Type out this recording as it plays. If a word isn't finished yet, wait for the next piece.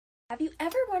Have you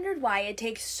ever wondered why it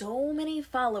takes so many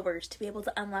followers to be able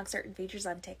to unlock certain features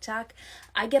on TikTok?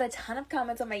 I get a ton of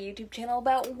comments on my YouTube channel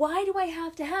about why do I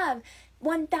have to have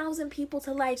 1,000 people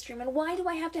to live stream, and why do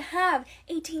I have to have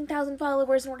 18,000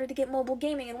 followers in order to get mobile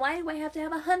gaming, and why do I have to have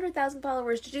 100,000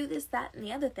 followers to do this, that, and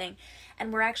the other thing?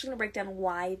 And we're actually going to break down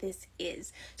why this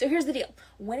is. So here's the deal.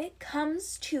 When it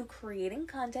comes to creating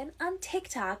content on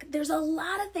TikTok, there's a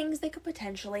lot of things that could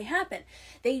potentially happen.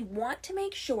 They want to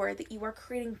make sure that you are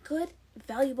creating good,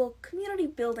 valuable community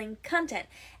building content,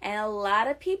 and a lot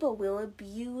of people will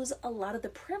abuse a lot of the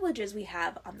privileges we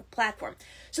have on the platform.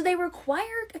 So they require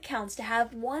accounts to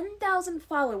have 1,000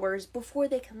 followers before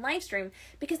they can live stream,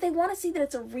 because they want to see that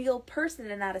it's a real person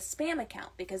and not a spam account,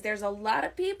 because there's a lot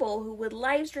of people who would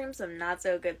live stream some not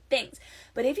so good things.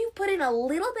 But if you put in a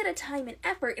little bit of time and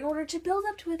effort in order to build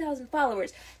up to 1,000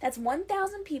 followers, that's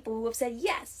 1,000 people who have said,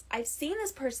 yes, I've seen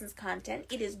this person's content,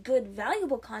 it is good,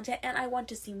 valuable content, and I want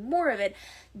to see more of it.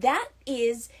 That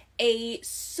is a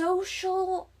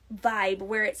social vibe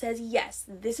where it says, yes,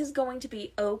 this is going to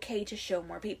be okay to show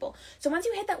more people. So once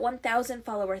you hit that 1,000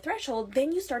 follower threshold,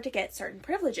 then you start to get certain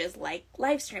privileges like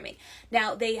live streaming.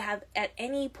 Now, they have at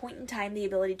any point in time the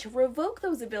ability to revoke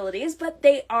those abilities, but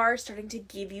they are starting to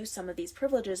give you some of these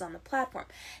privileges on the platform.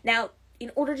 Now,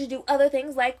 in order to do other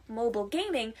things like mobile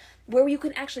gaming, where you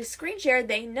can actually screen share,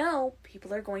 they know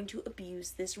people are going to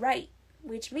abuse this right,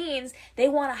 which means they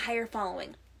want a higher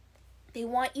following. They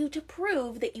want you to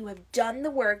prove that you have done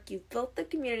the work, you've built the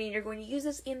community, and you're going to use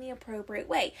this in the appropriate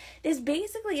way. This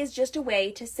basically is just a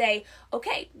way to say,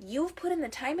 okay, you've put in the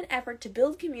time and effort to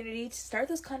build community, to start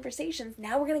those conversations.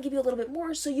 Now we're going to give you a little bit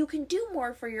more so you can do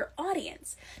more for your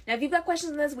audience. Now, if you've got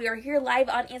questions on this, we are here live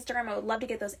on Instagram. I would love to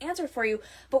get those answered for you,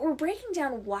 but we're breaking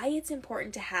down why it's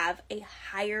important to have a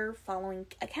higher following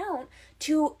account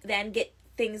to then get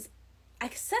things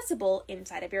accessible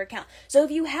inside of your account. So if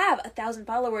you have 1,000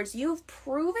 followers, you've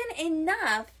proven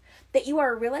enough that you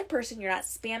are a real life person, you're not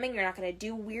spamming, you're not going to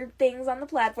do weird things on the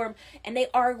platform, and they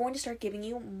are going to start giving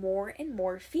you more and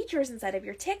more features inside of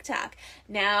your TikTok.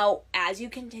 Now, as you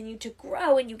continue to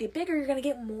grow and you get bigger, you're going to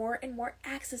get more and more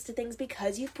access to things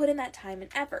because you've put in that time and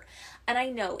effort. And I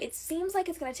know it seems like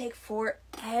it's going to take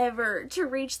forever to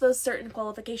reach those certain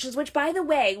qualifications, which, by the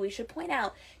way, we should point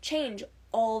out, change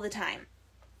all the time.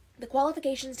 The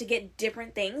qualifications to get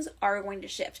different things are going to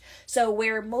shift. So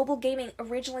where mobile gaming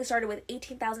originally started with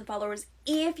 18,000 followers,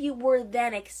 if you were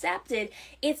then accepted,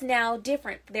 it's now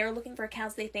different. They're looking for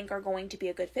accounts they think are going to be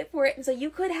a good fit for it. And so you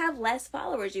could have less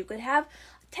followers. You could have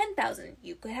 10,000.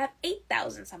 You could have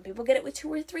 8,000. Some people get it with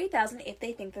 2,000 or 3,000 if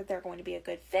they think that they're going to be a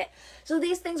good fit. So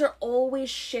these things are always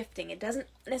shifting. It doesn't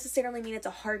necessarily mean it's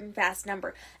a hard and fast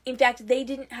number. In fact, they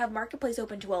didn't have Marketplace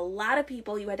open to a lot of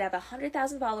people. You had to have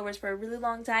 100,000 followers for a really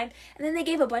long time. And then they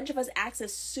gave a bunch of us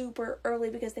access super early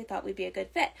because they thought we'd be a good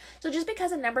fit. So just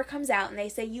because a number comes out and they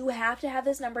say you have to have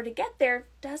this number to get there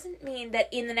doesn't mean that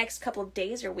in the next couple of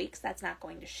days or weeks that's not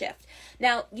going to shift.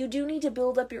 Now, you do need to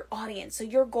build up your audience. So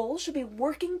your goal should be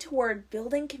working toward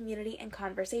building community and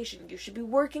conversation. You should be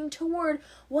working toward,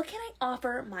 what can I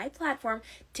offer my platform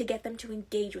to get them to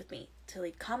engage with me, to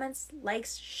leave comments,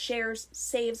 likes, shares,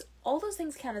 saves. All those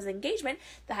things count as engagement.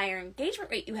 The higher engagement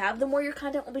rate you have, the more your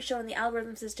content will be shown in the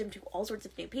algorithm system to all sorts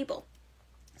of new people.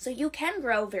 So you can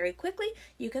grow very quickly,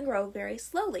 you can grow very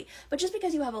slowly. But just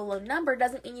because you have a low number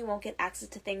doesn't mean you won't get access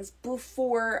to things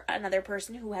before another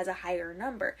person who has a higher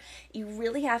number. You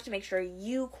really have to make sure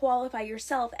you qualify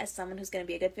yourself as someone who's going to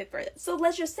be a good fit for it. So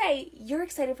let's just say you're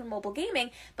excited for mobile gaming,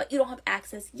 but you don't have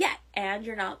access yet, and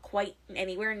you're not quite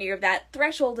anywhere near that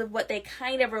threshold of what they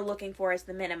kind of are looking for as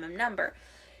the minimum number.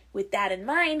 With that in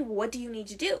mind, what do you need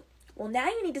to do? Well, now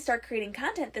you need to start creating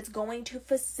content that's going to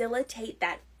facilitate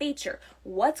that feature.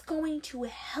 What's going to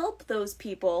help those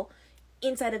people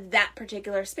inside of that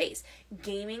particular space?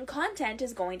 Gaming content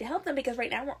is going to help them because right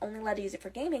now we're only allowed to use it for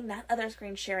gaming, not other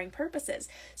screen sharing purposes.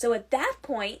 So at that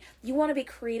point, you want to be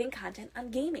creating content on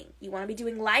gaming. You want to be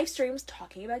doing live streams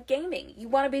talking about gaming. You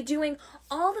want to be doing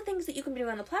all the things that you can do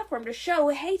on the platform to show,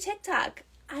 hey, TikTok,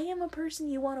 I am a person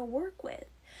you want to work with.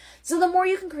 So the more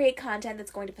you can create content that's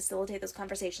going to facilitate those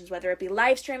conversations, whether it be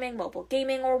live streaming, mobile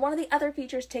gaming, or one of the other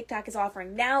features TikTok is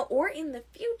offering now or in the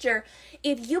future,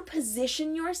 if you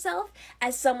position yourself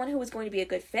as someone who is going to be a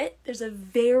good fit, there's a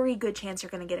very good chance you're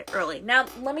going to get it early. Now,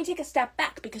 let me take a step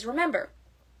back because remember,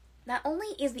 not only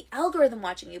is the algorithm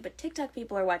watching you, but TikTok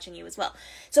people are watching you as well.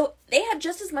 So they have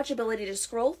just as much ability to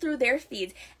scroll through their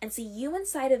feeds and see you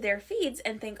inside of their feeds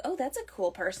and think, oh, that's a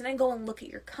cool person, and go and look at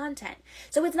your content.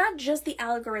 So it's not just the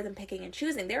algorithm picking and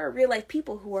choosing. There are real life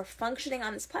people who are functioning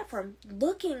on this platform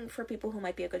looking for people who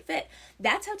might be a good fit.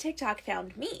 That's how TikTok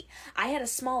found me. I had a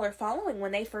smaller following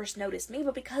when they first noticed me,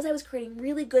 but because I was creating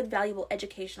really good, valuable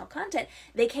educational content,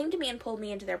 they came to me and pulled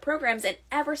me into their programs, and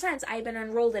ever since I've been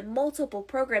enrolled in multiple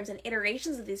programs and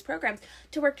iterations of these programs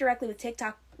to work directly with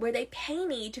TikTok, where they pay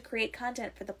me to create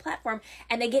content for the platform,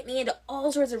 and they get me into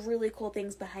all sorts of really cool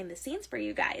things behind the scenes for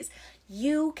you guys.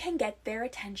 You can get their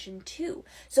attention too.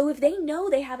 So if they know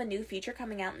they have a new feature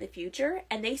coming out in the future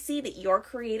and they see that you're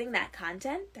creating that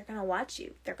content, they're going to watch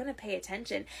you. They're going to pay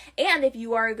attention. And if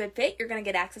you are a good fit, you're going to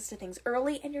get access to things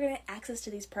early, and you're going to get access to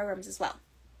these programs as well.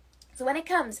 So when it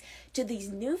comes to these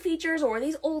new features or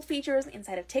these old features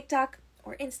inside of TikTok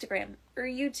or Instagram or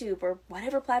YouTube or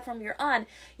whatever platform you're on,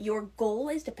 your goal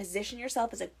is to position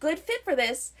yourself as a good fit for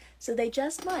this, so they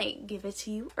just might give it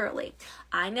to you early.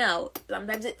 I know,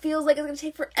 sometimes it feels like it's going to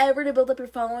take forever to build up your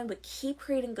following, but keep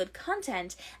creating good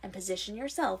content and position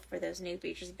yourself for those new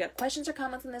features. If you've got questions or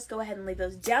comments on this, go ahead and leave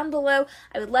those down below.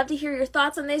 I would love to hear your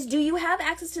thoughts on this. Do you have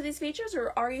access to these features,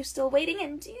 or are you still waiting?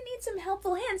 And do you need some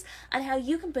helpful hints on how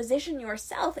you can position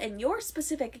yourself and your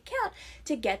specific account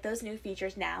to get those new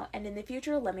features now and in the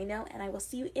future? Let me know, and I will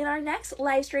see you in our next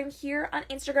live stream here on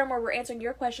Instagram, where we're answering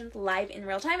your questions live in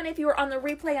real time. And if you are on the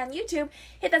replay on YouTube,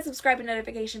 hit that subscribe and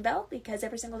notification bell, because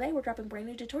every single day we're dropping brand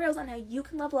new tutorials on how you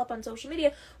can level up on social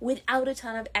media without a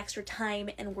ton of extra time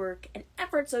and work and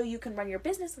effort, so you can run your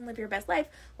business and live your best life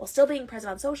while still being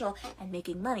present on social and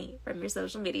making money from your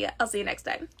social media. I'll see you next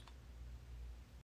time.